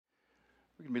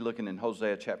We're going to be looking in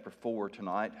Hosea chapter 4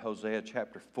 tonight. Hosea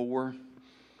chapter 4.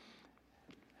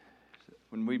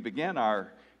 When we began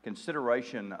our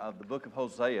consideration of the book of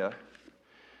Hosea,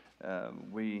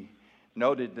 we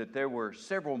noted that there were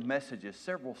several messages,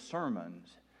 several sermons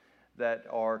that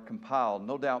are compiled.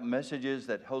 No doubt messages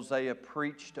that Hosea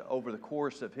preached over the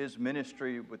course of his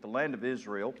ministry with the land of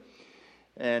Israel.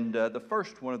 And the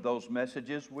first one of those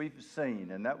messages we've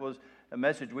seen, and that was a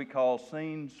message we call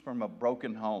Scenes from a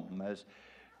Broken Home, as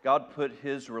God put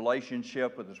his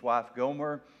relationship with his wife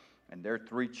Gomer and their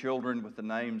three children with the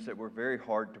names that were very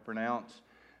hard to pronounce,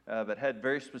 but had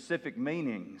very specific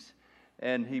meanings.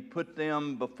 And he put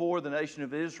them before the nation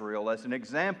of Israel as an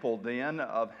example then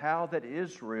of how that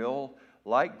Israel,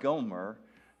 like Gomer,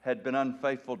 had been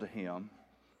unfaithful to him,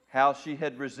 how she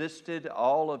had resisted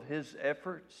all of his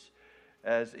efforts,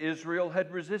 as Israel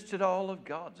had resisted all of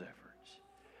God's efforts.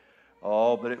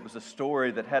 Oh, but it was a story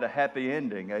that had a happy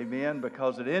ending, amen,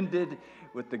 because it ended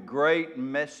with the great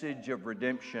message of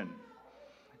redemption,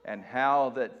 and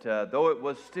how that though it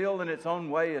was still in its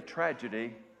own way a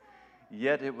tragedy,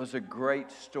 yet it was a great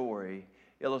story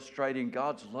illustrating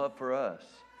God's love for us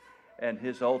and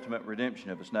his ultimate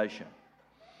redemption of his nation.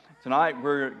 Tonight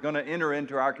we're going to enter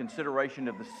into our consideration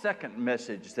of the second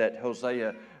message that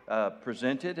Hosea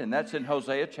presented, and that's in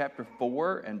Hosea chapter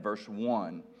 4 and verse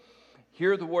 1.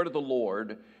 Hear the word of the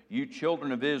Lord, you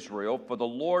children of Israel, for the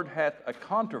Lord hath a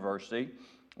controversy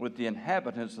with the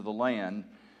inhabitants of the land,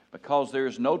 because there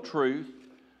is no truth,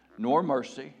 nor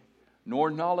mercy,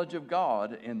 nor knowledge of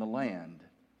God in the land.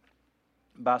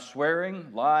 By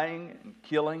swearing, lying, and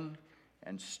killing,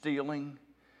 and stealing,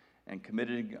 and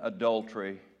committing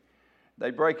adultery,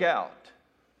 they break out,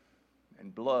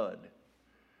 and blood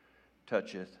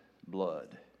toucheth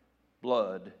blood.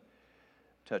 Blood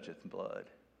toucheth blood.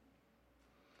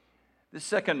 The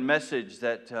second message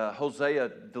that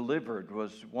Hosea delivered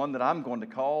was one that I'm going to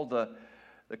call the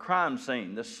crime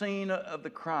scene, the scene of the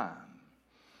crime.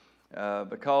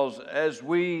 Because as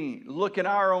we look in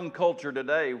our own culture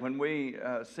today, when we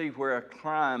see where a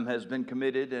crime has been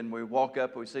committed and we walk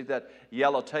up, we see that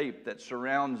yellow tape that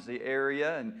surrounds the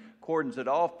area and cordons it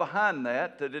off. Behind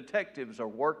that, the detectives are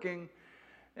working.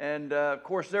 And, of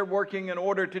course, they're working in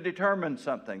order to determine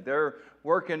something. They're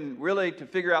working really to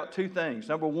figure out two things.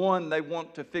 Number one, they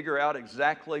want to figure out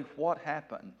exactly what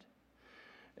happened.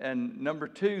 And number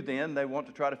two, then, they want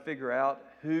to try to figure out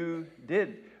who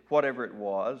did whatever it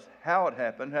was, how it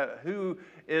happened, who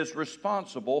is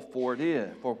responsible for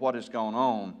what has gone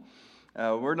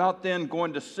on. We're not then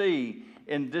going to see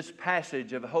in this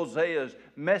passage of Hosea's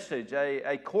message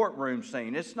a courtroom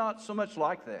scene. It's not so much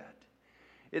like that.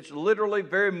 It's literally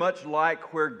very much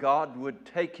like where God would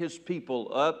take his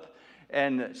people up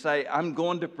and say, I'm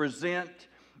going to present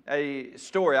a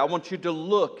story. I want you to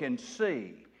look and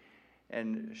see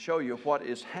and show you what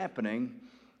is happening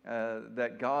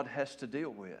that God has to deal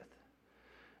with.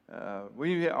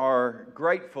 We are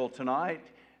grateful tonight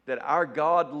that our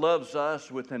God loves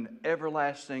us with an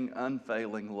everlasting,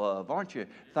 unfailing love. Aren't you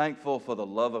thankful for the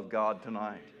love of God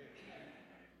tonight?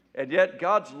 And yet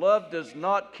God's love does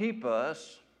not keep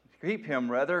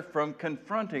him from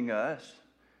confronting us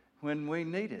when we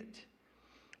need it.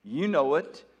 You know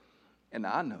it, and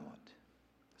I know it.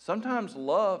 Sometimes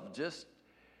love just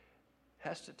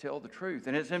has to tell the truth.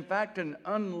 And it's in fact an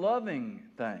unloving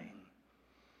thing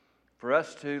for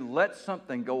us to let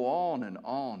something go on and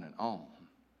on and on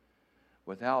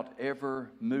without ever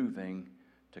moving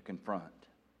to confront.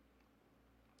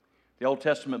 The Old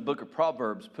Testament book of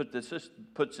Proverbs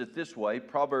puts it this way,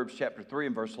 Proverbs chapter 3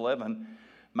 and verse 11,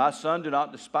 My son, do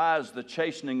not despise the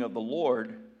chastening of the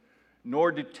Lord,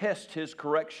 nor detest his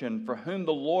correction. For whom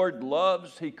the Lord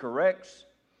loves, he corrects,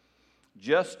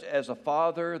 just as a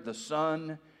father the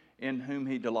son in whom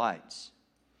he delights.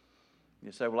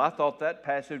 You say, well, I thought that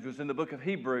passage was in the book of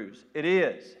Hebrews. It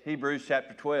is, Hebrews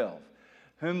chapter 12.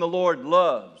 Whom the Lord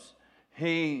loves,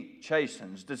 he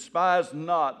chastens. Despise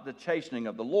not the chastening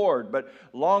of the Lord. But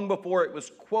long before it was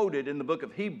quoted in the book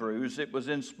of Hebrews, it was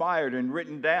inspired and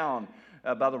written down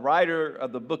by the writer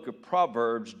of the book of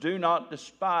Proverbs. Do not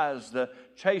despise the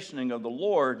chastening of the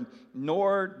Lord,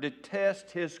 nor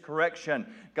detest his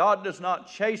correction. God does not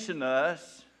chasten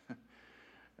us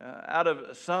out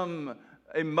of some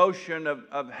emotion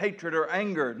of hatred or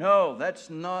anger. No, that's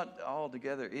not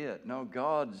altogether it. No,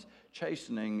 God's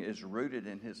chastening is rooted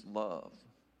in his love.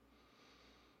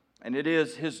 And it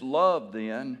is his love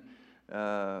then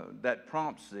that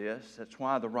prompts this. That's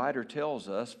why the writer tells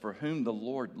us, for whom the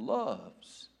Lord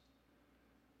loves,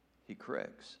 he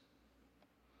corrects.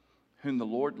 Whom the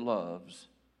Lord loves,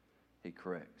 he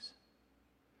corrects.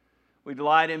 We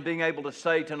delight in being able to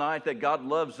say tonight that God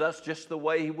loves us just the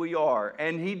way we are,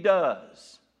 and He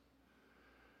does.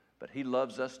 But He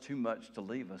loves us too much to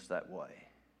leave us that way.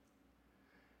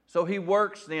 So He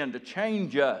works then to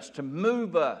change us, to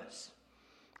move us.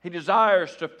 He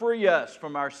desires to free us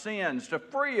from our sins, to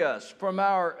free us from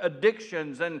our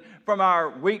addictions and from our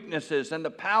weaknesses and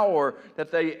the power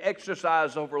that they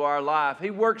exercise over our life. He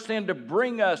works then to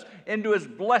bring us into His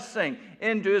blessing,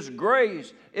 into His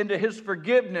grace, into His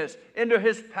forgiveness, into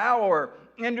His power,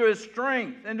 into His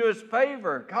strength, into His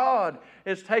favor. God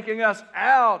is taking us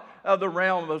out of the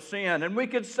realm of sin. And we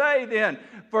could say then,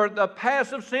 for the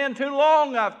path of sin too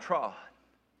long I've trod.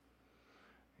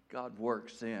 God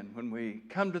works then when we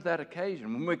come to that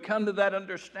occasion, when we come to that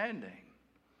understanding.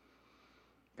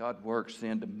 God works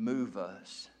then to move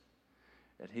us,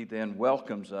 that He then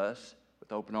welcomes us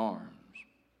with open arms.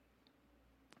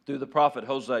 Through the prophet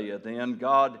Hosea, then,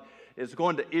 God is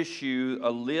going to issue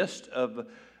a list of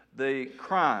the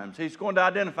crimes. He's going to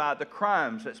identify the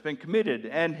crimes that's been committed,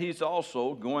 and He's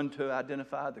also going to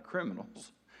identify the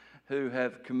criminals who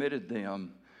have committed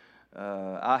them.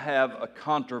 I have a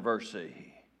controversy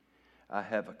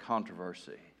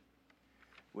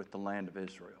with the land of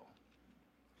Israel.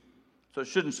 So it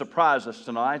shouldn't surprise us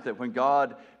tonight that when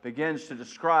God begins to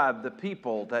describe the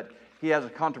people that He has a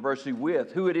controversy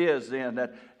with, who it is then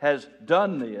that has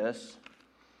done this,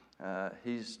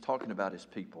 He's talking about His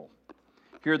people.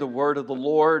 Hear the word of the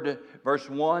Lord, verse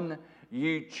 1,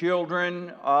 "Ye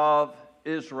children of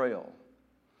Israel,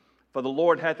 for the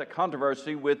Lord hath a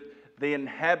controversy with the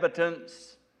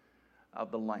inhabitants of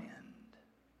the land."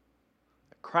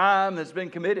 Crime has been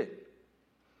committed.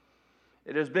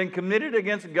 It has been committed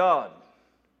against God,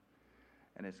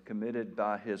 and it's committed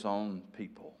by His own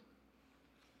people.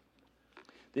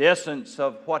 The essence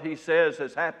of what He says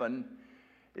has happened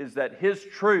is that His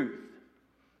truth,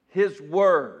 His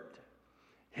word,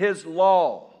 His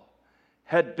law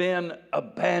had been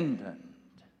abandoned.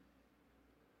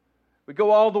 We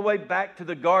go all the way back to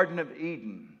the Garden of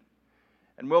Eden.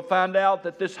 And we'll find out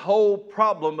that this whole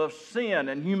problem of sin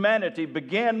and humanity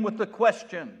began with the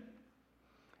question,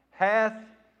 hath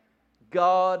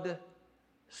God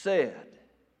said?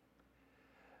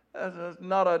 That's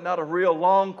not a real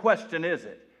long question, is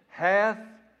it? Hath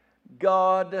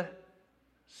God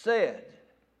said?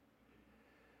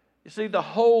 You see, the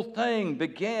whole thing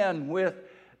began with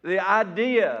the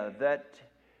idea that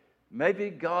maybe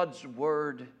God's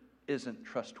word isn't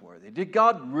trustworthy. Did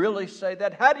God really say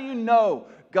that? How do you know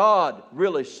God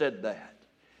really said that?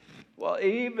 Well,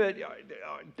 Eve,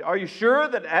 are you sure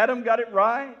that Adam got it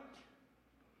right?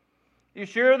 You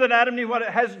sure that Adam knew what it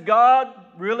has God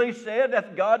really said?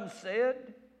 Hath God said?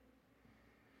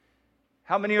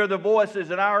 How many are the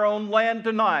voices in our own land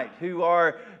tonight who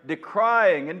are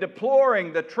decrying and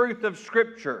deploring the truth of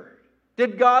Scripture?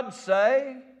 Did God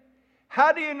say?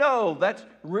 How do you know that's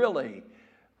really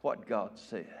what God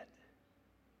said?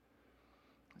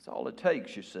 That's all it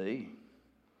takes, you see.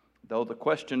 Though the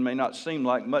question may not seem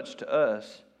like much to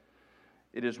us,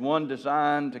 it is one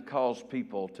designed to cause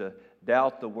people to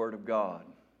doubt the Word of God.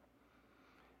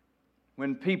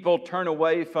 When people turn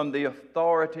away from the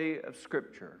authority of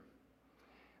Scripture,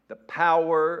 the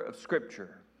power of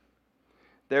Scripture,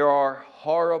 there are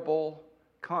horrible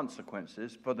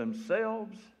consequences for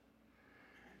themselves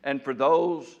and for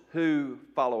those who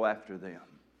follow after them.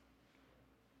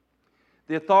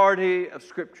 The authority of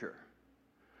Scripture.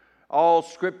 All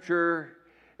Scripture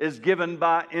is given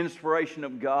by inspiration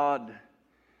of God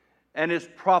and is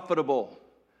profitable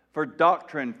for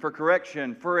doctrine, for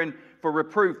correction, for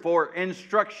reproof, for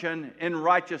instruction in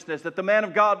righteousness, that the man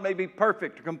of God may be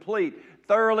perfect, complete,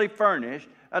 thoroughly furnished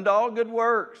unto all good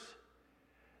works.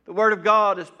 The Word of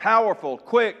God is powerful,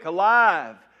 quick,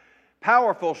 alive,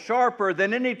 powerful, sharper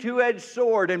than any two-edged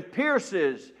sword, and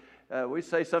pierces. We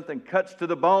say something cuts to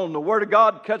the bone. The Word of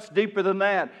God cuts deeper than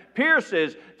that.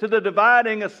 Pierces to the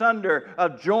dividing asunder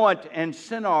of joint and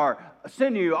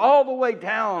sinew, all the way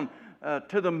down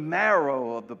to the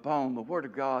marrow of the bone. The Word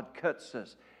of God cuts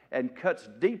us and cuts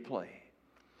deeply.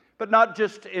 But not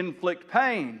just to inflict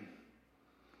pain,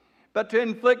 but to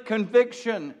inflict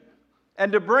conviction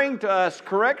and to bring to us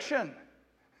correction.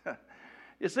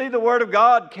 You see, the Word of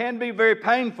God can be very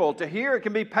painful to hear. It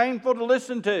can be painful to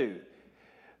listen to.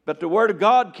 But the Word of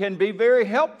God can be very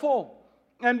helpful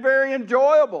and very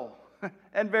enjoyable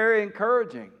and very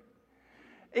encouraging.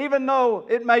 Even though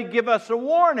it may give us a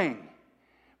warning,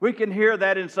 we can hear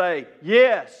that and say,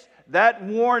 yes, that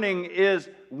warning is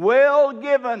well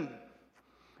given.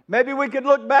 Maybe we could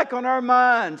look back on our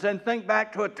minds and think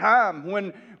back to a time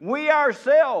when we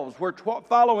ourselves were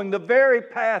following the very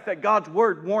path that God's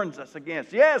Word warns us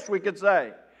against. Yes, we could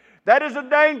say, That is a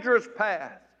dangerous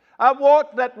path. I've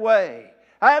walked that way.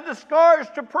 I have the scars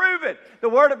to prove it. The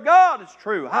Word of God is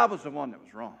true. I was the one that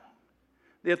was wrong.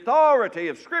 The authority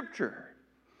of Scripture,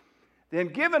 then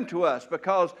given to us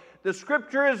because the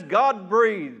Scripture is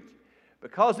God-breathed,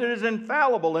 because it is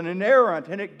infallible and inerrant,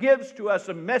 and it gives to us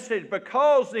a message,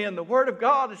 because then the Word of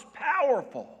God is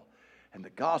powerful, and the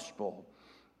gospel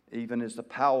even is the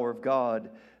power of God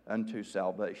unto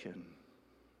salvation.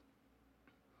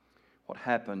 What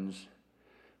happens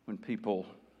when people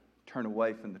turn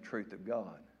away from the truth of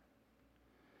God?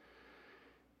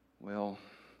 Well,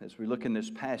 as we look in this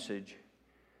passage,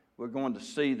 we're going to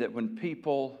see that when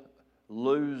people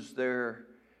lose their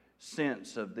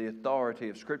sense of the authority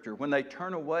of Scripture, when they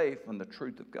turn away from the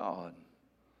truth of God,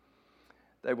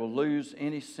 they will lose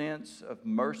any sense of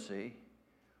mercy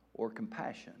or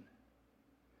compassion.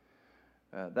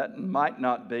 That might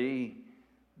not be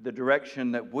the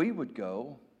direction that we would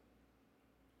go,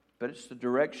 but it's the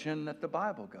direction that the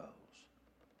Bible goes.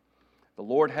 The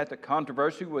Lord hath a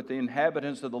controversy with the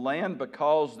inhabitants of the land,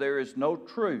 because there is no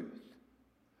truth,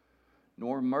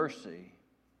 nor mercy,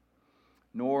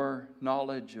 nor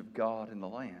knowledge of God in the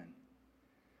land.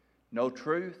 No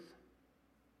truth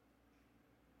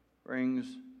brings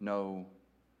no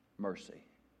mercy,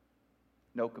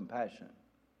 no compassion.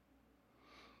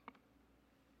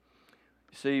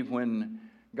 You see, when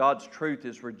God's truth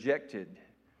is rejected,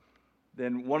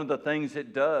 then one of the things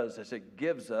it does is it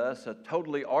gives us a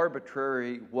totally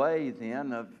arbitrary way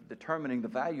then of determining the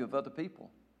value of other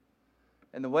people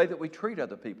and the way that we treat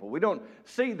other people. We don't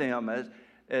see them as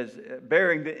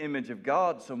bearing the image of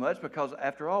God so much, because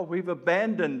after all, we've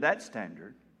abandoned that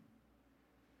standard.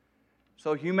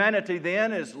 So humanity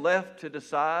then is left to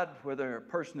decide whether a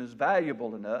person is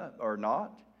valuable enough or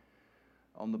not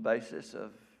on the basis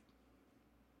of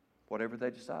whatever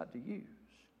they decide to use.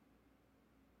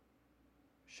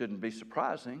 Shouldn't be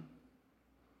surprising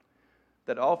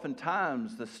that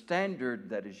oftentimes the standard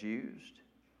that is used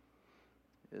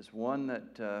is one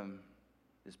that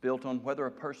is built on whether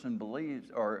a person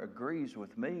believes or agrees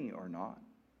with me or not,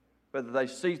 whether they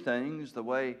see things the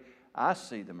way I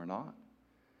see them or not,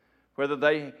 whether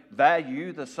they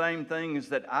value the same things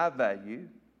that I value,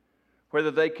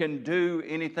 whether they can do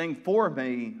anything for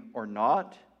me or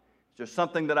not. Is there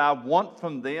something that I want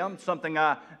from them, something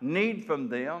I need from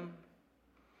them?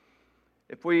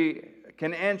 If we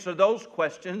can answer those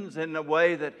questions in a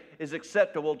way that is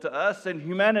acceptable to us, and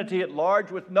humanity at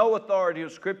large, with no authority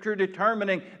of Scripture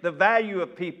determining the value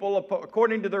of people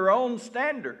according to their own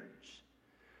standards,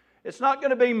 it's not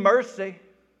going to be mercy.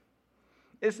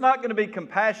 It's not going to be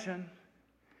compassion.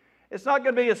 It's not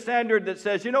going to be a standard that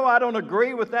says, I don't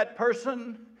agree with that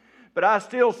person, but I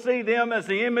still see them as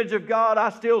the image of God. I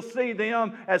still see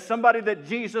them as somebody that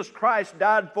Jesus Christ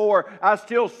died for. I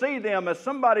still see them as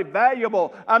somebody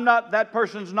valuable. That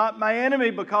person's not my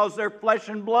enemy because they're flesh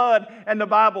and blood. And the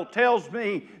Bible tells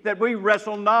me that we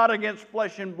wrestle not against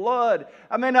flesh and blood.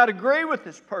 I may not agree with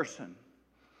this person,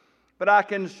 but I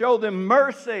can show them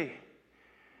mercy.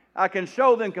 I can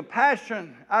show them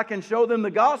compassion. I can show them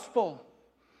the gospel.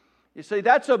 You see,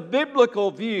 that's a biblical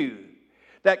view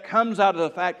that comes out of the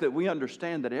fact that we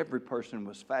understand that every person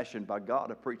was fashioned by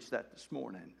God. I preached that this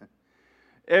morning.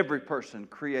 Every person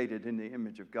created in the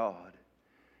image of God.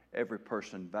 Every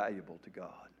person valuable to God.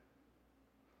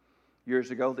 Years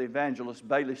ago, the evangelist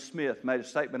Bailey Smith made a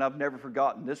statement I've never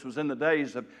forgotten. This was in the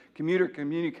days of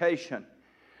communication.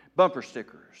 Bumper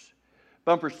stickers.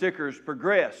 Bumper stickers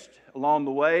progressed along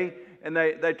the way, and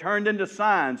they turned into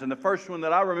signs. And the first one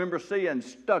that I remember seeing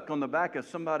stuck on the back of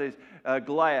somebody's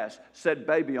glass said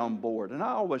 "baby on board." And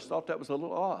I always thought that was a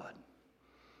little odd.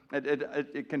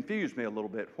 It confused me a little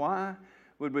bit. Why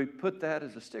would we put that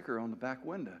as a sticker on the back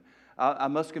window? I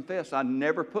must confess, I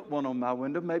never put one on my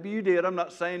window. Maybe you did. I'm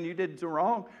not saying you did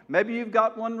wrong. Maybe you've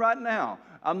got one right now.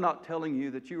 I'm not telling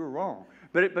you that you were wrong.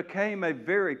 But it became a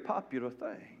very popular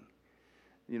thing.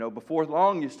 Before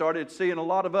long, you started seeing a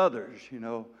lot of others,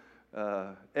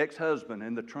 ex-husband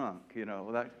in the trunk,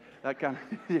 that kind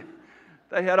of,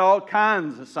 they had all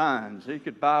kinds of signs you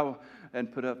could buy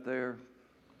and put up there.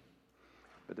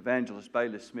 But evangelist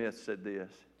Bailey Smith said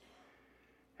this.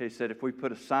 He said, if we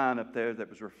put a sign up there that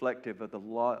was reflective of the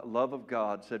love of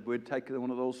God, said we'd take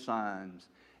one of those signs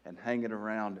and hang it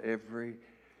around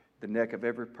the neck of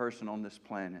every person on this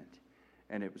planet,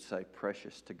 and it would say,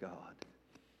 precious to God.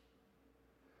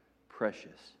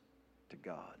 Precious to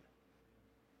God.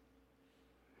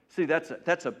 See, that's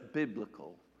a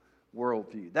biblical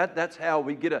worldview. That's how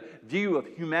we get a view of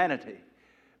humanity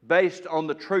based on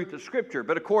the truth of Scripture.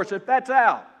 But of course, if that's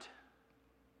out,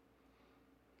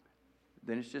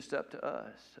 then it's just up to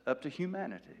us, up to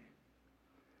humanity,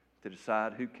 to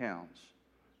decide who counts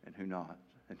and who not,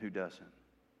 and who doesn't.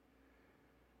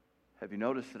 Have you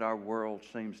noticed that our world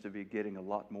seems to be getting a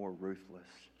lot more ruthless,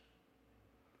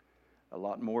 a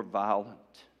lot more violent?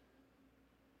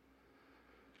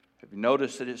 Have you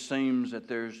noticed that it seems that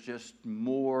there's just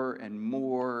more and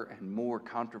more and more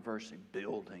controversy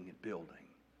building and building?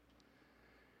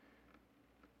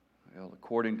 Well,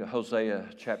 according to Hosea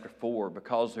chapter 4,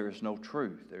 because there is no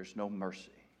truth, there's no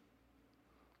mercy.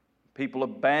 People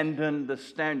abandon the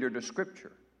standard of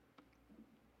Scripture.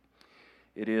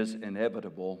 It is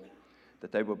inevitable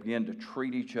that they will begin to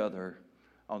treat each other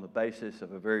on the basis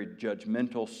of a very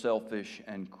judgmental, selfish,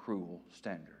 and cruel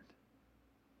standard.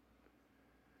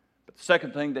 But the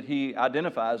second thing that he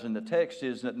identifies in the text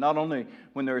is that not only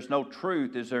when there is no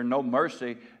truth is there no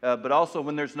mercy, but also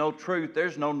when there's no truth,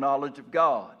 there's no knowledge of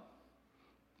God.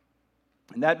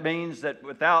 And that means that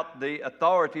without the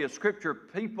authority of Scripture,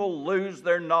 people lose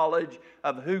their knowledge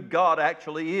of who God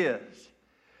actually is.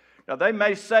 Now, they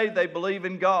may say they believe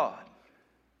in God,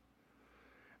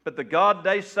 but the God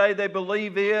they say they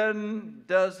believe in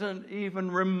doesn't even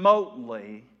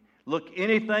remotely look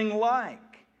anything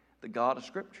like the God of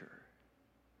Scripture.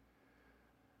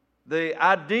 The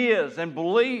ideas and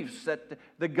beliefs that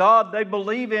the God they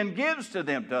believe in gives to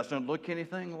them doesn't look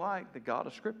anything like the God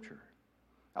of Scripture.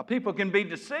 Now, people can be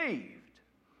deceived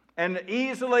and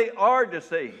easily are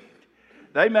deceived.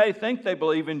 They may think they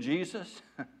believe in Jesus.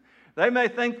 They may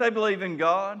think they believe in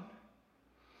God.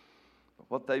 But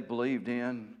what they believed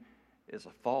in is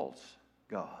a false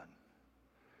God.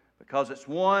 Because it's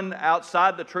one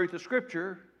outside the truth of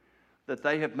Scripture that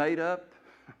they have made up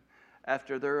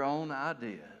after their own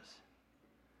ideas.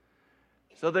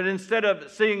 So that instead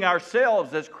of seeing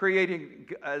ourselves as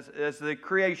as the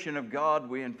creation of God,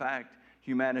 we in fact,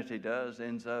 humanity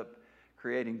ends up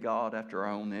creating God after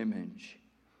our own image.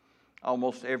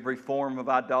 Almost every form of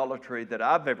idolatry that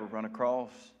I've ever run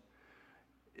across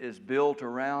is built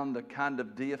around the kind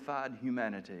of deified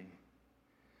humanity,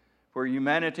 where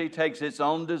humanity takes its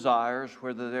own desires,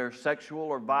 whether they're sexual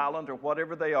or violent or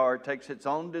whatever they are, it takes its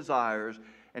own desires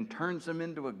and turns them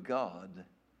into a god,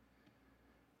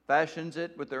 fashions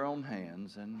it with their own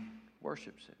hands and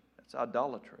worships it. That's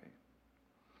idolatry.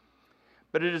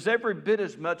 But it is every bit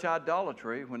as much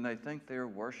idolatry when they think they're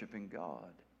worshiping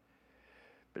God.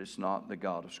 But it's not the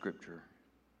God of Scripture.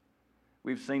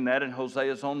 We've seen that in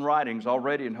Hosea's own writings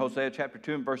already. In Hosea chapter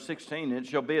 2 and verse 16, "It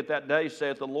shall be at that day,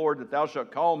 saith the Lord, that thou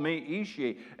shalt call me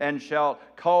Ishi, and shalt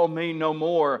call me no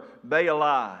more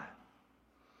Baali."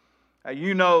 Now,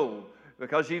 you know,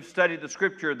 because you've studied the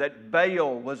Scripture, that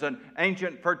Baal was an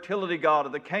ancient fertility god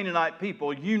of the Canaanite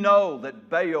people. You know that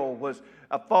Baal was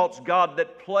a false god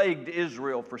that plagued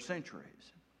Israel for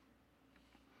centuries.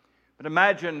 But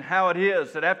imagine how it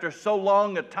is that after so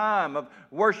long a time of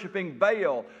worshiping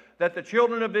Baal, that the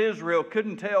children of Israel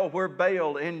couldn't tell where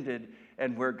Baal ended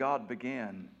and where God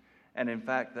began. And in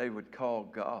fact, they would call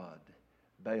God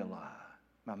Baali,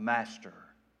 my master,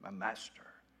 my master.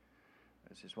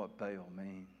 This is what Baal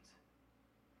means.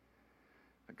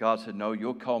 But God said, no,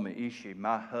 you'll call me Ishi,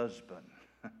 my husband,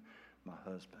 my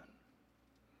husband.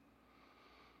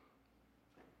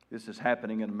 This is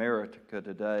happening in America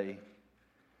today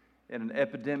in an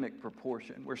epidemic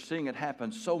proportion. We're seeing it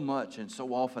happen so much and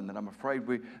so often that I'm afraid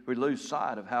we lose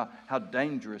sight of how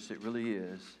dangerous it really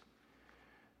is.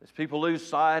 As people lose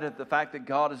sight of the fact that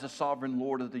God is the sovereign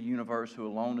Lord of the universe who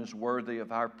alone is worthy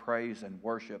of our praise and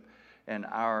worship and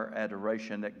our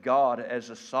adoration, that God as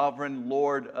the sovereign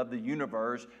Lord of the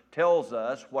universe tells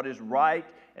us what is right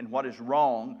and what is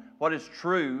wrong, what is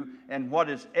true and what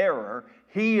is error.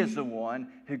 He is the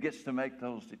one who gets to make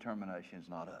those determinations,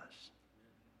 not us.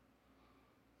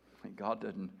 And God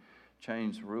doesn't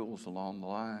change the rules along the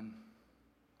line.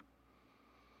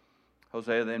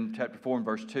 Hosea then, chapter 4 and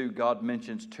verse 2, God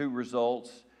mentions two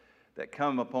results that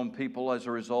come upon people as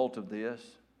a result of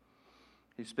this.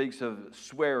 He speaks of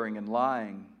swearing and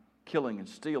lying, killing and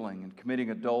stealing and committing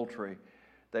adultery.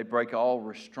 They break all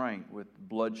restraint with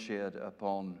bloodshed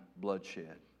upon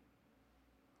bloodshed.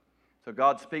 So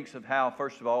God speaks of how,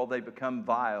 first of all, they become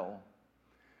vile.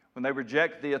 When they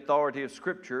reject the authority of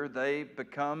Scripture, they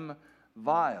become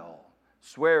vile.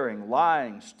 Swearing,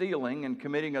 lying, stealing, and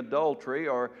committing adultery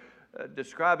are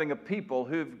describing a people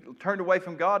who've turned away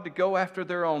from God to go after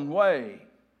their own way.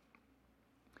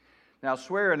 Now,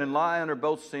 swearing and lying are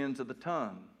both sins of the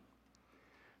tongue.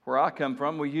 Where I come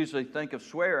from, we usually think of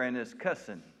swearing as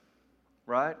cussing,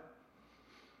 right?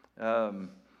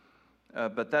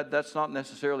 But that's not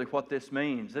necessarily what this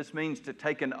means. This means to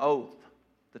take an oath.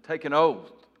 To take an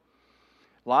oath.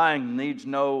 Lying needs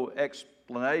no explanation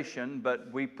explanation,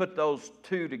 but we put those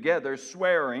two together,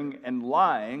 swearing and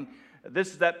lying. This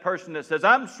is that person that says,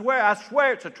 I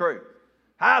swear it's the truth.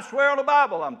 I swear on the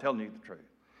Bible, I'm telling you the truth.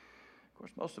 Of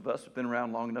course, most of us have been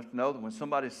around long enough to know that when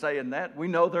somebody's saying that, we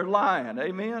know they're lying.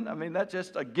 Amen? I mean, that's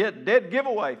just a dead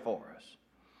giveaway for us.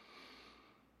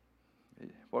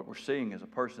 What we're seeing is a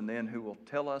person then who will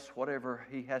tell us whatever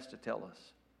he has to tell us,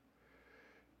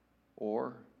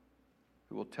 or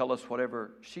who will tell us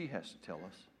whatever she has to tell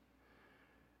us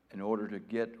in order to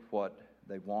get what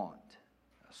they want.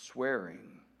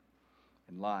 Swearing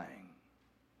and lying.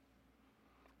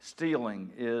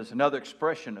 Stealing is another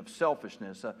expression of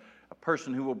selfishness, a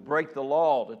person who will break the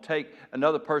law to take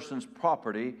another person's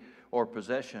property or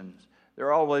possessions. There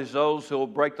are always those who will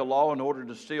break the law in order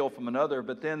to steal from another,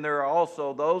 but then there are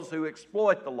also those who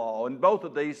exploit the law. And both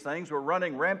of these things were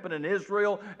running rampant in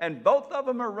Israel, and both of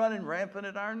them are running rampant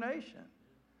in our nation.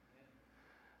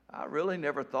 I really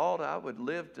never thought I would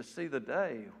live to see the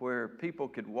day where people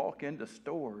could walk into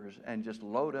stores and just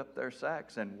load up their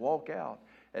sacks and walk out,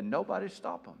 and nobody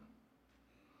stop them.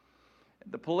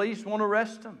 The police won't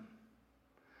arrest them.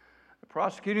 The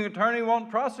prosecuting attorney won't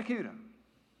prosecute them.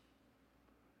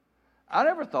 I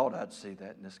never thought I'd see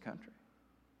that in this country.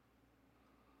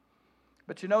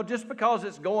 But you know, just because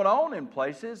it's going on in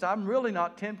places, I'm really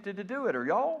not tempted to do it. Are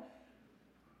y'all?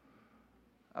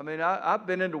 I mean, I've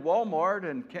been into Walmart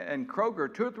and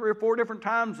Kroger 2 or 3 or 4 different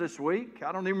times this week.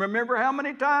 I don't even remember how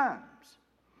many times.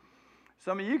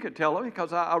 Some of you could tell me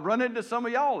because I run into some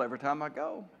of y'all every time I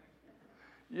go.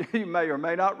 You may or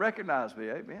may not recognize me.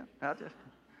 Amen. You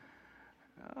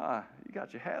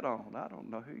got your hat on. I don't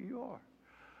know who you are.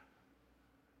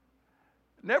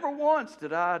 Never once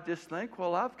did I just think,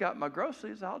 well, I've got my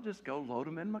groceries. I'll just go load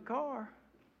them in my car.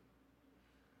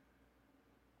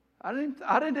 I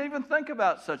didn't even think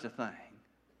about such a thing.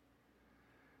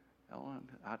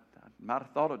 I might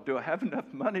have thought, do I have enough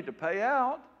money to pay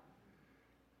out?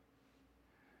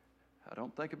 I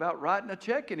don't think about writing a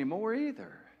check anymore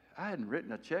either. I hadn't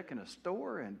written a check in a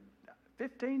store in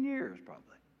 15 years probably.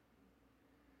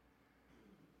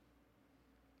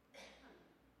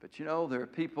 But you know, there are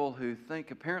people who think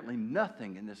apparently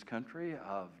nothing in this country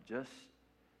of just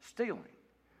stealing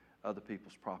other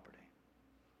people's property.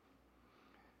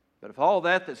 But if all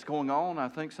that's going on, I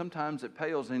think sometimes it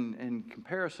pales in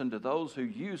comparison to those who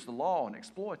use the law and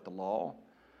exploit the law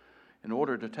in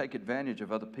order to take advantage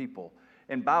of other people.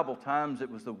 In Bible times, it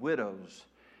was the widows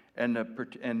and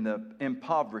the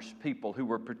impoverished people who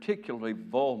were particularly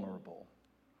vulnerable.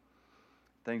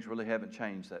 Things really haven't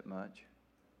changed that much.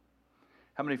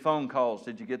 How many phone calls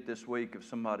did you get this week of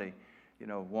somebody,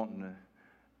 wanting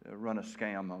to run a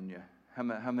scam on you?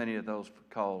 How many of those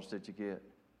calls did you get?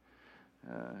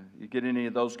 You get any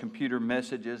of those computer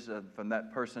messages from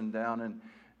that person down in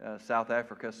South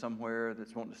Africa somewhere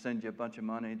that's wanting to send you a bunch of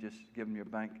money, just give them your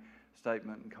bank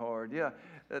statement and card? Yeah,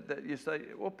 you say,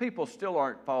 well, people still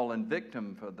aren't falling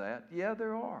victim for that. Yeah,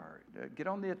 there are. Get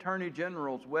on the Attorney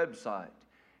General's website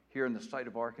here in the state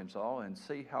of Arkansas and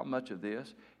see how much of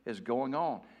this is going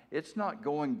on. It's not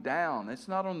going down. It's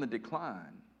not on the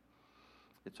decline.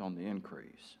 It's on the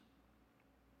increase.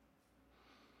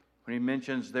 When he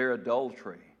mentions their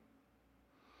adultery,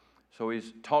 so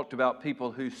he's talked about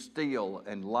people who steal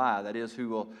and lie, that is, who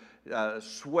will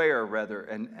swear rather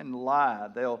and lie.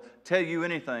 They'll tell you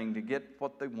anything to get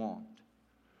what they want.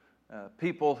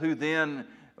 People who then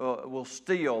will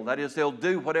steal, that is, they'll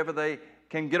do whatever they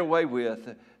can get away with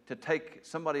to take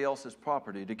somebody else's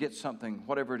property, to get something,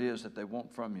 whatever it is that they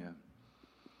want from you.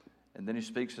 And then he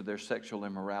speaks of their sexual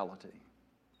immorality.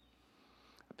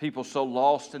 People so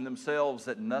lost in themselves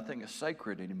that nothing is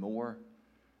sacred anymore.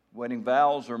 Wedding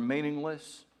vows are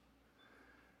meaningless.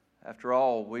 After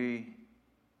all, we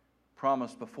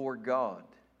promise before God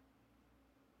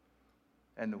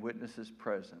and the witnesses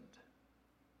present.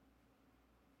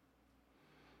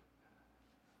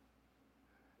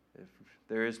 If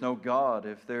there is no God,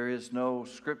 if there is no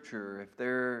Scripture, if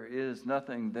there is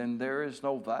nothing, then there is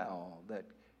no vow that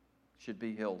should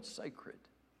be held sacred.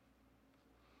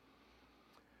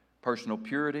 Personal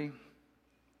purity,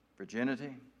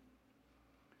 virginity,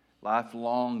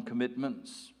 lifelong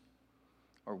commitments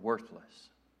are worthless.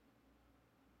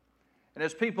 And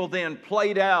as people then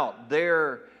played out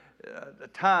their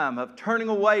time of turning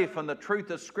away from the truth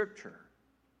of Scripture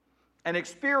and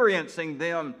experiencing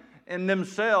them in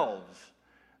themselves,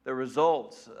 the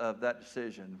results of that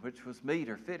decision, which was meet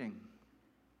or fitting,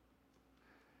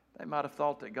 they might have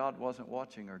thought that God wasn't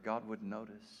watching or God wouldn't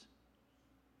notice.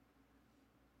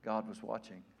 God was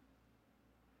watching,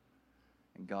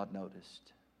 and God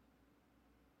noticed.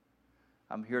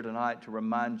 I'm here tonight to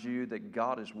remind you that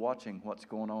God is watching what's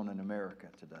going on in America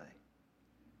today.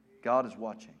 God is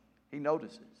watching. He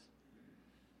notices.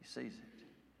 He sees it.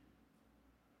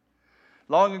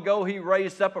 Long ago, He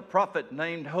raised up a prophet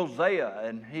named Hosea,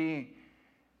 and he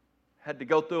had to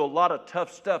go through a lot of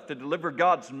tough stuff to deliver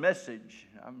God's message.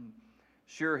 I'm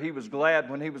sure he was glad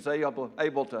when he was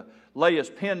able to lay his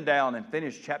pen down and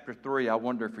finish chapter 3. I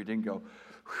wonder if he didn't go,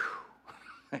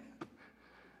 whew,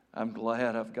 I'm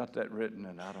glad I've got that written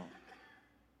and I don't.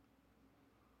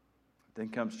 Then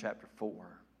comes chapter 4.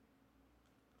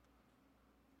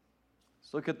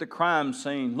 Let's look at the crime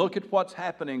scene. Look at what's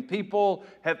happening. People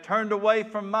have turned away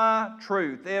from my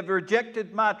truth. They have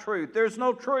rejected my truth. There's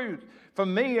no truth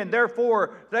from me, and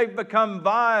therefore they've become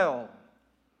vile.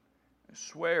 They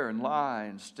swear and lie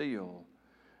and steal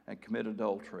and commit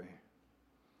adultery.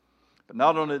 But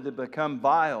not only do they become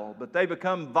vile, but they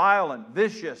become violent,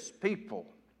 vicious people.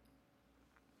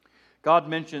 God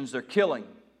mentions their killing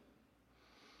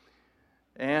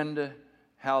and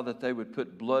how that they would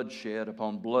put bloodshed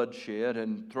upon bloodshed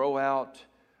and throw out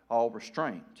all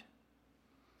restraint.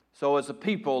 So as a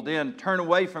people then turn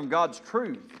away from God's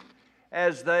truth,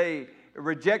 as they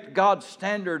reject God's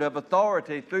standard of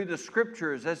authority through the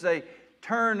Scriptures, as they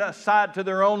turn aside to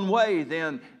their own way,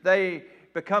 then they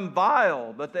become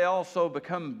vile, but they also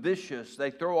become vicious. They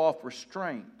throw off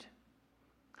restraint.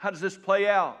 How does this play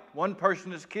out? One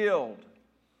person is killed,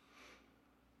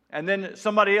 and then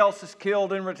somebody else is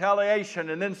killed in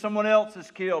retaliation, and then someone else is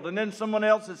killed, and then someone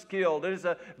else is killed. It is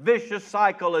a vicious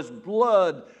cycle as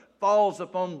blood falls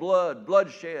upon blood,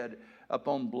 bloodshed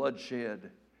upon bloodshed.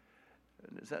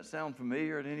 Does that sound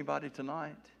familiar to anybody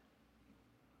tonight?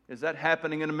 Is that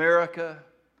happening in America?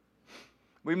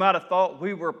 We might have thought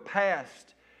we were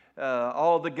past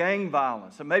all the gang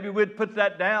violence, and maybe we'd put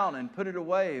that down and put it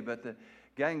away, but the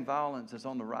gang violence is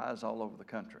on the rise all over the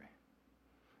country,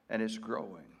 and it's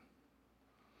growing.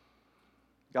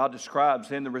 God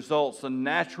describes in the results, the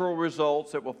natural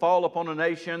results that will fall upon a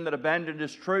nation that abandoned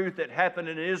His truth. It happened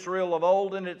in Israel of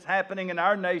old, and it's happening in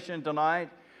our nation tonight.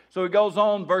 So He goes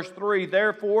on, verse 3,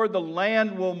 therefore the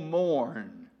land will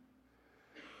mourn.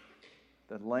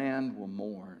 The land will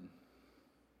mourn.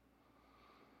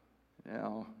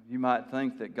 Now, you might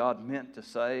think that God meant to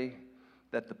say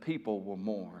that the people will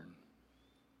mourn.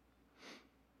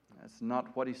 That's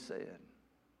not what He said.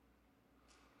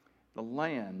 The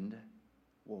land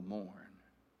will mourn.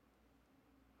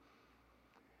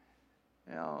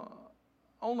 Now,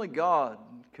 only God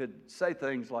could say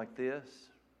things like this.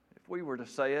 If we were to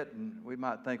say it, and we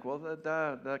might think, well,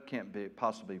 that can't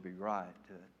possibly be right.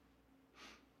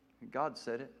 God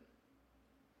said it.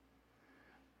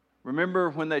 Remember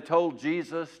when they told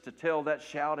Jesus to tell that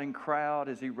shouting crowd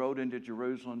as He rode into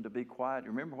Jerusalem to be quiet?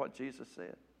 Remember what Jesus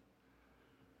said?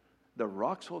 The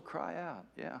rocks will cry out.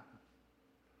 Yeah.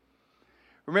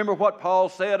 Remember what Paul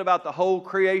said about the whole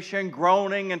creation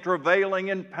groaning and travailing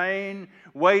in pain,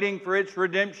 waiting for its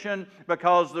redemption,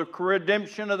 because the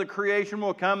redemption of the creation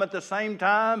will come at the same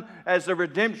time as the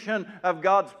redemption of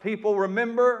God's people.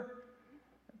 Remember?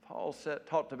 Paul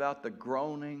talked about the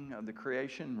groaning of the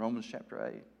creation in Romans chapter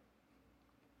 8.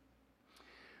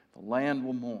 The land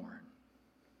will mourn.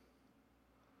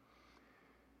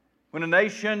 When a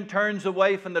nation turns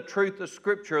away from the truth of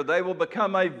Scripture, they will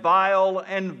become a vile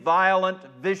and violent,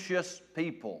 vicious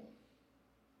people.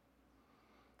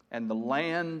 And the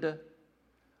land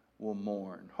will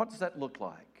mourn. What does that look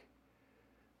like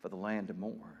for the land to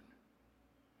mourn?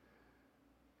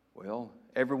 Well,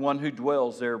 everyone who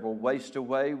dwells there will waste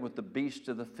away with the beasts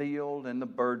of the field and the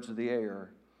birds of the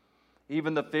air.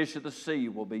 Even the fish of the sea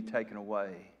will be taken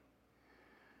away.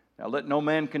 Now let no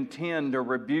man contend or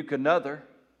rebuke another.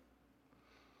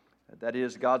 That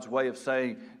is God's way of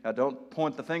saying, now don't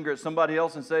point the finger at somebody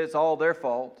else and say it's all their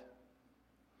fault.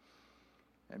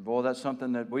 And boy, that's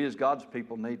something that we as God's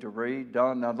people need to read.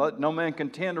 Now let no man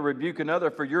contend or rebuke another,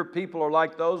 for your people are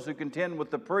like those who contend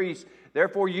with the priests.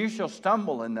 Therefore you shall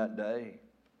stumble in that day.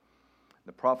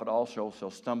 The prophet also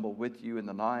shall stumble with you in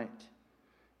the night,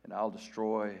 and I'll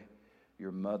destroy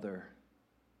your mother.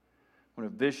 When a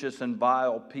vicious and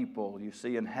vile people, you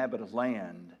see, inhabit a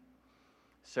land,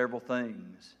 several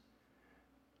things.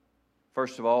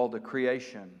 First of all, the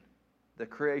creation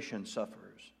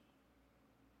suffers.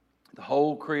 The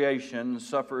whole creation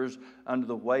suffers under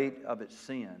the weight of its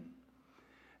sin.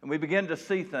 And we begin to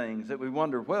see things that we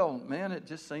wonder, well, man, it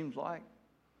just seems like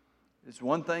it's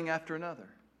one thing after another.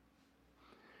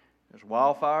 There's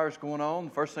wildfires going on.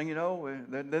 The first thing you know,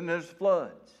 then there's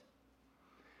floods.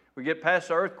 We get past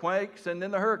the earthquakes, and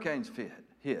then the hurricanes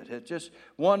hit. It's just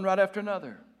one right after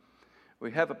another.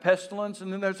 We have a pestilence,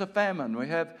 and then there's a famine. We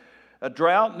have a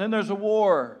drought, and then there's a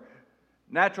war.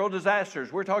 Natural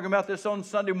disasters. We're talking about this on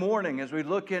Sunday morning as we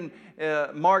look in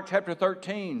Mark chapter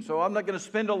 13. So I'm not going to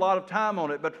spend a lot of time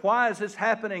on it. But why is this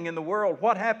happening in the world?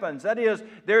 What happens? That is,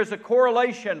 there's a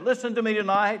correlation. Listen to me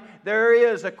tonight. There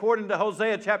is, according to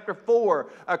Hosea chapter 4,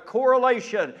 a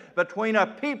correlation between a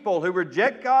people who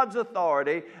reject God's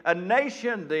authority, a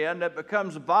nation then that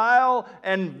becomes vile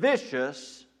and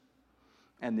vicious,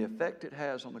 and the effect it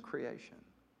has on the creation.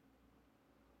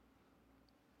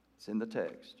 It's in the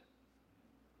text.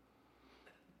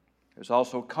 There's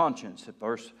also conscience.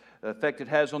 The effect it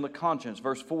has on the conscience.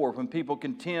 Verse 4, when people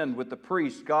contend with the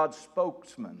priest, God's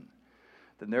spokesman,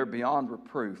 then they're beyond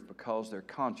reproof because their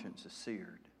conscience is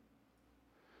seared.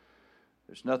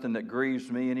 There's nothing that grieves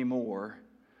me any more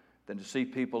than to see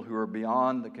people who are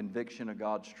beyond the conviction of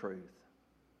God's truth.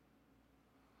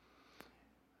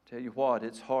 I tell you what,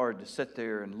 it's hard to sit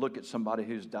there and look at somebody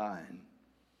who's dying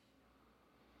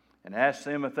and ask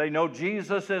them if they know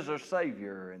Jesus as their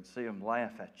Savior and see them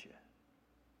laugh at you.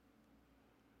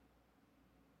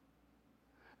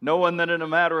 Knowing that in a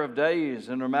matter of days,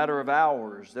 in a matter of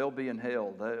hours, they'll be in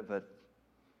hell. But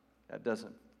that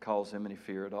doesn't cause them any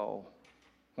fear at all.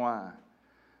 Why?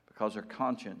 Because their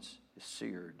conscience is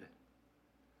seared.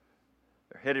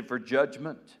 They're headed for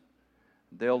judgment.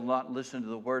 They'll not listen to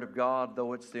the Word of God,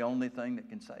 though it's the only thing that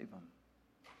can save them.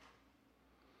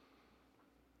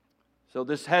 So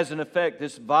this has an effect,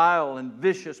 this vile and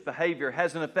vicious behavior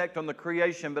has an effect on the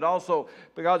creation, but also,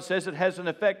 God says it has an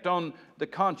effect on the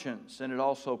conscience, and it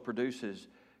also produces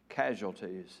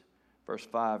casualties. Verse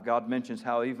 5, God mentions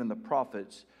how even the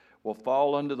prophets will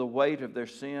fall under the weight of their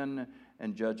sin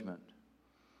and judgment.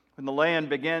 When the land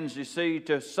begins, you see,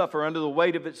 to suffer under the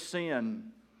weight of its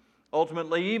sin,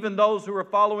 ultimately even those who are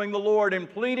following the Lord and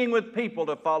pleading with people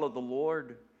to follow the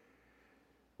Lord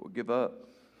will give up.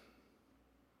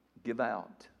 Give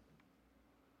out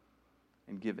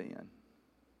and give in.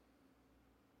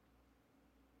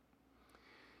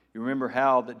 You remember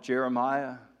how that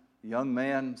Jeremiah, young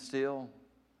man still,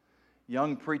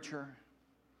 young preacher,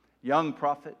 young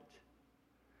prophet,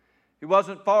 he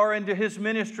wasn't far into his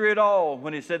ministry at all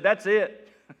when he said, that's it.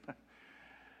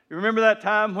 You remember that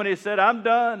time when he said, I'm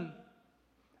done.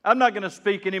 I'm not going to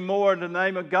speak anymore in the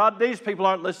name of God. These people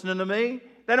aren't listening to me.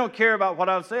 They don't care about what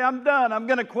I say. I'm done. I'm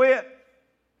going to quit.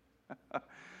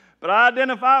 But I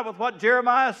identify with what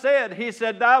Jeremiah said. He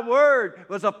said, thy word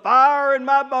was a fire in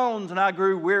my bones, and I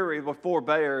grew weary with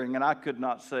forbearing, and I could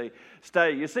not stay.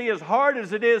 You see, as hard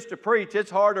as it is to preach, it's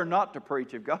harder not to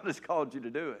preach if God has called you to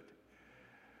do it.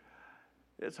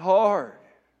 It's hard.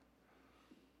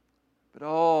 But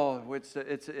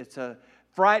it's a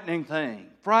frightening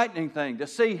thing to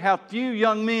see how few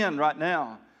young men right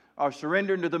now are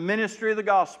surrendering to the ministry of the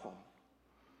gospel.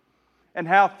 And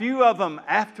how few of them,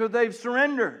 after they've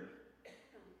surrendered,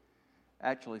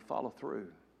 actually follow through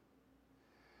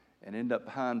and end up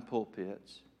behind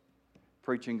pulpits,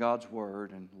 preaching God's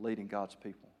word and leading God's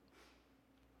people.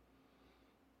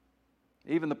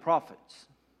 Even the prophets,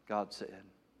 God said.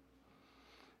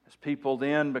 As people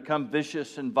then become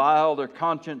vicious and vile, their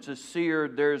conscience is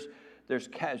seared, there's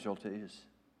casualties.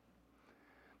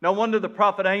 No wonder the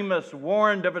prophet Amos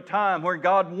warned of a time where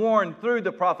God warned through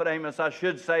the prophet Amos, I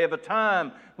should say, of a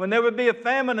time when there would be a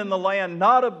famine in the land,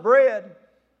 not of bread,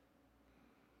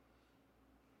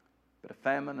 but a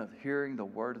famine of hearing the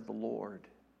word of the Lord.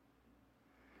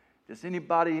 Does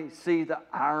anybody see the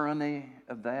irony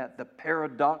of that, the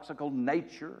paradoxical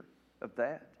nature of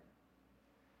that?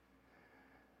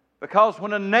 Because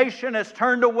when a nation has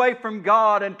turned away from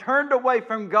God and turned away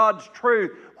from God's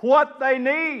truth, what they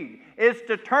need is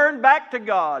to turn back to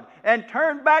God and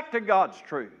turn back to God's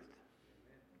truth.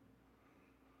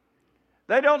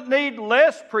 They don't need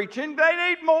less preaching, they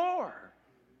need more.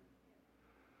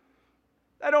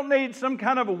 They don't need some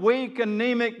kind of a weak,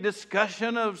 anemic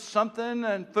discussion of something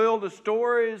and filled with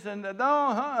stories. They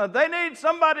need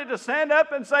somebody to stand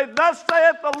up and say, thus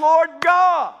saith the Lord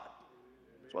God.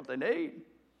 That's what they need.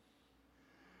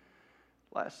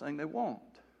 Last thing they want.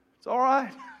 It's all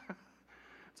right.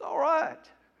 It's all right.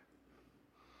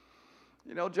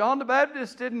 You know, John the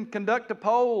Baptist didn't conduct a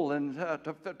poll and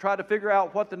to try to figure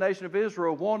out what the nation of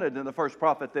Israel wanted in the first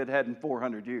prophet they'd had in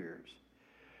 400 years.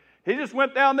 He just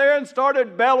went down there and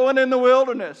started bellowing in the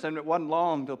wilderness. And it wasn't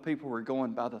long till people were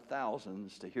going by the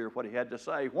thousands to hear what he had to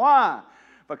say. Why?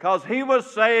 Because he was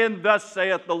saying, thus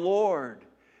saith the Lord.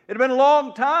 It had been a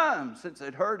long time since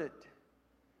they'd heard it.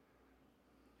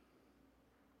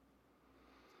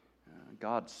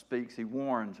 God speaks, He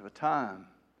warns of a time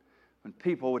When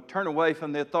people would turn away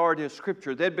from the authority of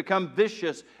Scripture, they'd become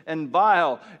vicious and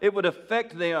vile. It would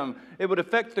affect them. It would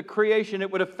affect the creation. It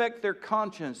would affect their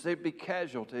conscience. There'd be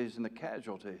casualties, and the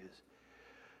casualties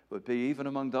would be even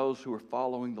among those who were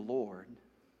following the Lord.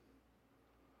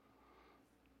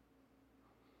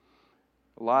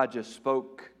 Elijah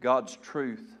spoke God's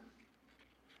truth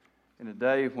in a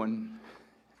day when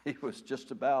he was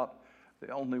just about the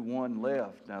only one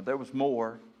left. Now, there was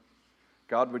more.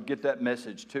 God would get that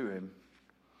message to him.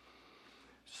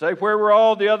 Say, where were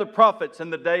all the other prophets in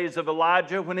the days of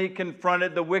Elijah when he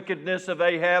confronted the wickedness of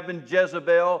Ahab and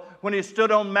Jezebel, when he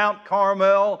stood on Mount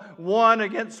Carmel, one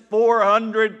against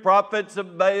 400 prophets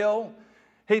of Baal?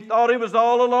 He thought he was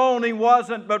all alone. He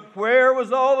wasn't, but where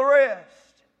was all the rest?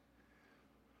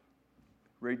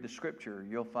 Read the Scripture.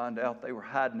 You'll find out they were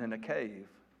hiding in a cave.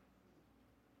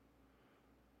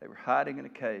 They were hiding in a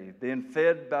cave, being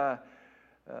fed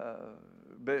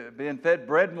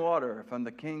bread and water from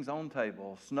the king's own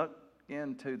table, snuck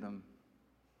into them.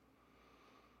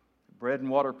 Bread and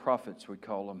water prophets, we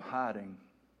call them, hiding.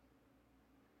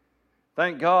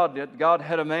 Thank God that God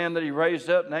had a man that He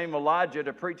raised up named Elijah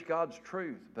to preach God's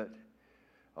truth. But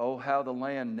oh, how the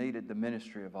land needed the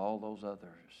ministry of all those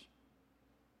others.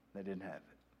 They didn't have it.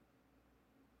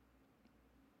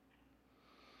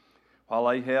 While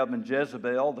Ahab and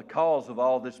Jezebel, the cause of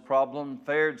all this problem,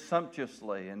 fared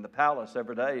sumptuously in the palace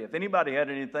every day. If anybody had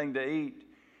anything to eat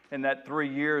in that 3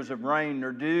 years of rain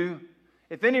or dew,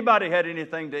 if anybody had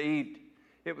anything to eat,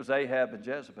 it was Ahab and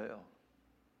Jezebel.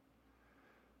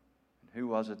 Who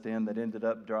was it then that ended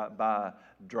up by a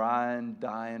dry and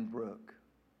dying brook,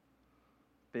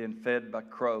 being fed by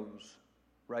crows,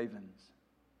 ravens?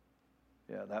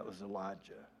 Yeah, that was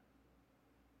Elijah.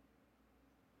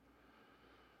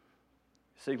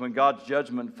 See, when God's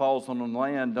judgment falls on the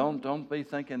land, don't be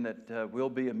thinking that we'll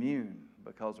be immune,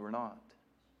 because we're not.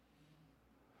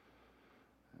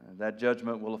 That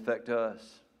judgment will affect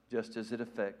us just as it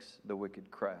affects the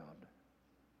wicked crowd.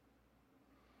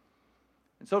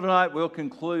 And so tonight we'll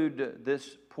conclude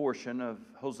this portion of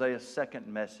Hosea's second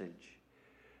message,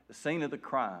 the scene of the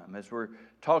crime. As we're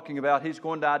talking about, he's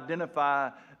going to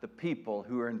identify the people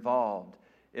who are involved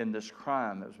in this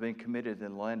crime that was being committed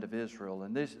in the land of Israel.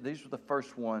 And these were the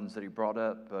first ones that he brought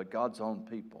up, God's own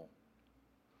people.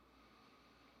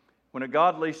 When a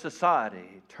godly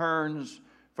society turns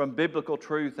from biblical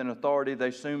truth and authority,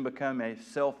 they soon become a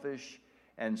selfish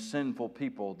and sinful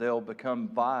people. They'll become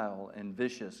vile and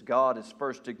vicious. God is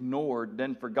first ignored,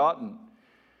 then forgotten,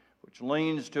 which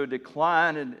leads to a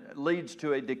decline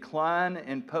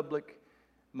in public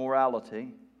morality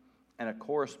and a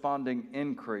corresponding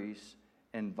increase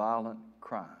in violent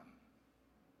crime.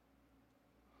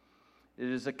 It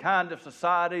is a kind of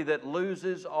society that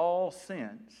loses all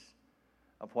sense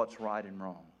of what's right and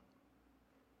wrong.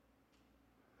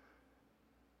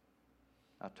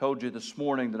 I told you this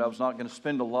morning that I was not going to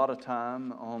spend a lot of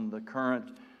time on the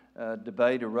current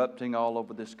debate erupting all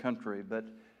over this country, but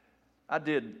I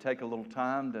did take a little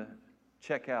time to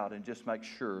check out and just make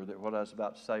sure that what I was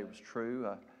about to say was true.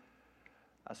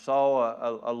 I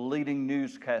saw a leading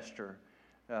newscaster.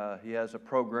 He has a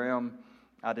program.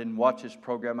 I didn't watch his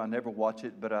program. I never watch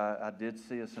it, but I did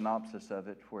see a synopsis of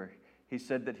it where he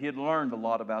said that he had learned a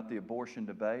lot about the abortion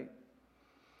debate.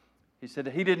 He said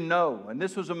that he didn't know. And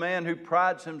this was a man who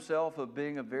prides himself of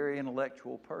being a very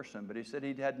intellectual person, but he said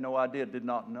he had no idea, did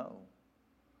not know,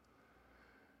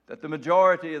 that the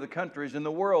majority of the countries in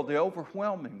the world, the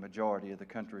overwhelming majority of the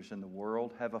countries in the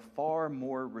world, have a far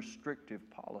more restrictive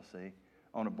policy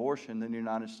on abortion than the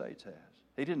United States has.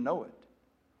 He didn't know it.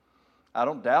 I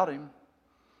don't doubt him.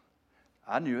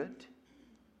 I knew it.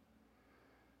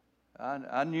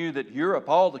 I knew that Europe,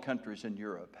 all the countries in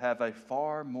Europe, have a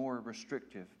far more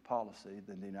restrictive policy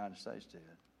than the United States did.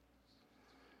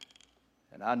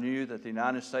 And I knew that the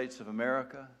United States of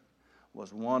America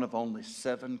was one of only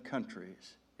 7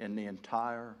 countries in the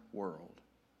entire world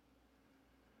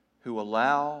who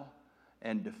allow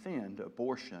and defend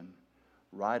abortion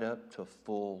right up to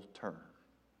full term,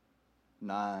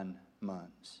 9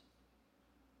 months.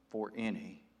 For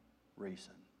any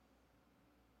reason.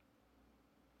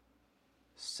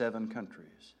 7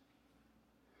 countries.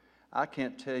 I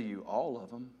can't tell you all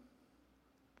of them,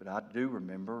 but I do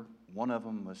remember one of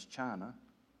them was China.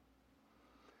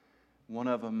 One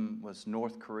of them was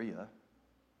North Korea.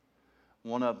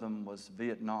 One of them was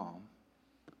Vietnam.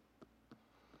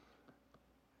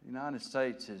 The United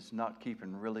States is not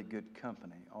keeping really good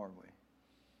company, are we?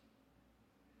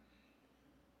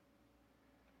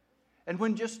 And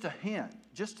when just a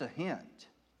hint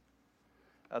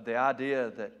of the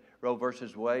idea that Roe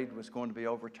versus Wade was going to be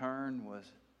overturned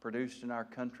was produced in our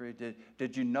country?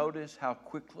 Did you notice how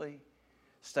quickly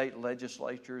state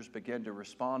legislatures began to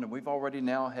respond? And we've already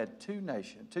now had two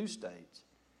states,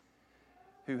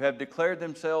 who have declared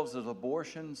themselves as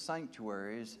abortion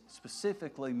sanctuaries,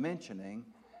 specifically mentioning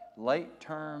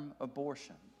late-term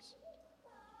abortions.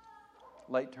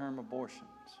 Late-term abortions.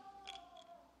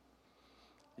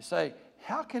 You say,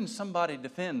 how can somebody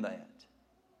defend that?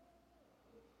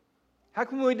 How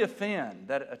can we defend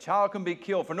that a child can be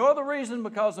killed for no other reason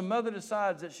because the mother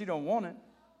decides that she don't want it?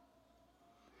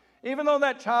 Even though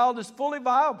that child is fully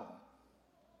viable,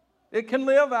 it can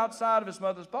live outside of its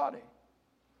mother's body.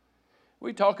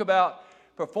 We talk about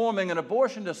performing an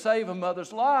abortion to save a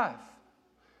mother's life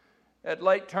at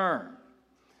late term.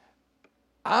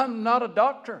 I'm not a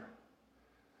doctor,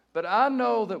 but I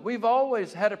know that we've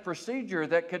always had a procedure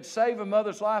that could save a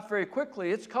mother's life very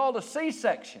quickly. It's called a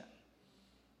C-section.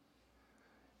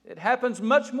 It happens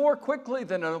much more quickly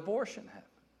than an abortion happens.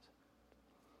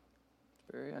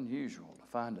 It's very unusual to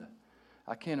find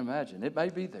I can't imagine. It may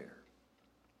be there.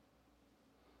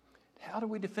 How do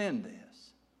we defend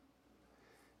this?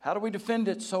 How do we defend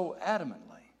it so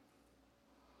adamantly?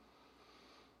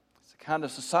 It's a kind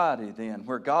of society then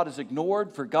where God is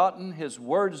ignored, forgotten, His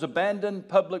word is abandoned,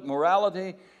 public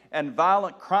morality and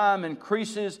violent crime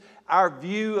increases, our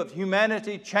view of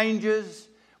humanity changes,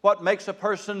 what makes a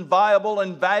person viable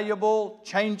and valuable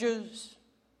changes.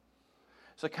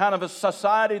 It's a kind of a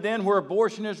society then where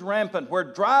abortion is rampant, where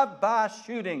drive-by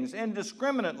shootings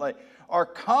indiscriminately are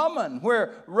common,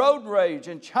 where road rage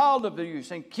and child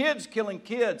abuse and kids killing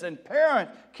kids and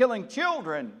parents killing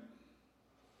children,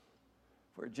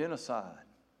 where genocide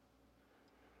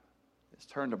is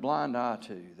turned a blind eye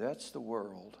to. That's the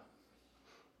world.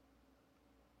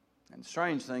 And the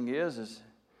strange thing is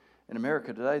in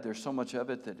America today, there's so much of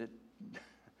it that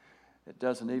it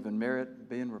doesn't even merit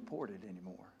being reported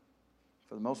anymore.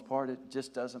 For the most part, it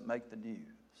just doesn't make the news.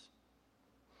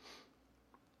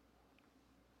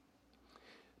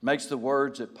 Makes the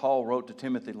words that Paul wrote to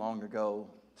Timothy long ago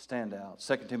stand out.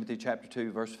 2 Timothy chapter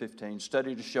 2, verse 15.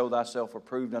 Study to show thyself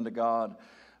approved unto God,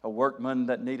 a workman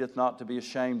that needeth not to be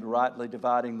ashamed, rightly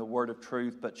dividing the word of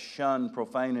truth, but shun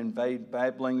profane and vain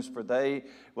babblings, for they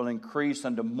will increase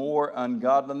unto more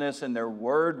ungodliness, and their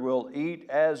word will eat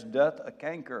as doth a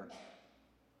canker.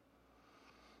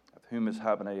 Of whom is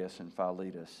Hymenaeus and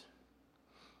Philetus.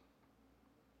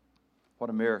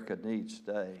 What America needs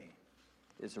today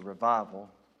is a revival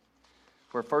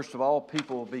where, first of all,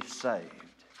 people will be saved.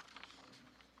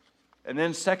 And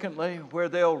then secondly, where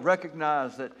they'll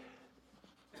recognize that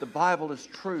the Bible is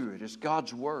true. It is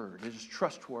God's word. It is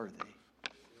trustworthy.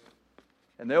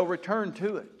 And they'll return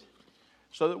to it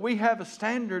so that we have a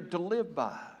standard to live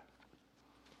by.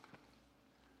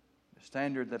 A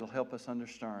standard that will help us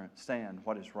understand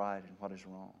what is right and what is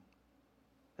wrong.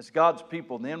 As God's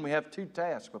people, then, we have two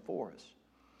tasks before us.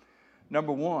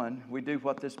 Number one, we do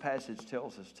what this passage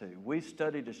tells us to. We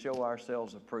study to show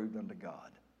ourselves approved unto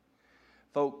God.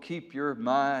 Folk, keep your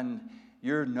mind,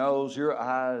 your nose, your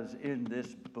eyes in this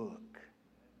book.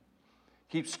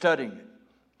 Keep studying it.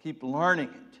 Keep learning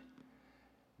it.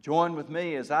 Join with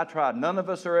me as I try. None of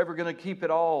us are ever going to keep it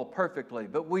all perfectly,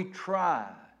 but we try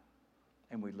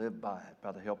and we live by it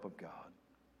by the help of God.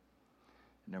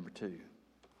 Number two,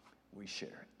 we share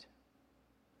it.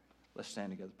 Let's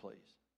stand together, please.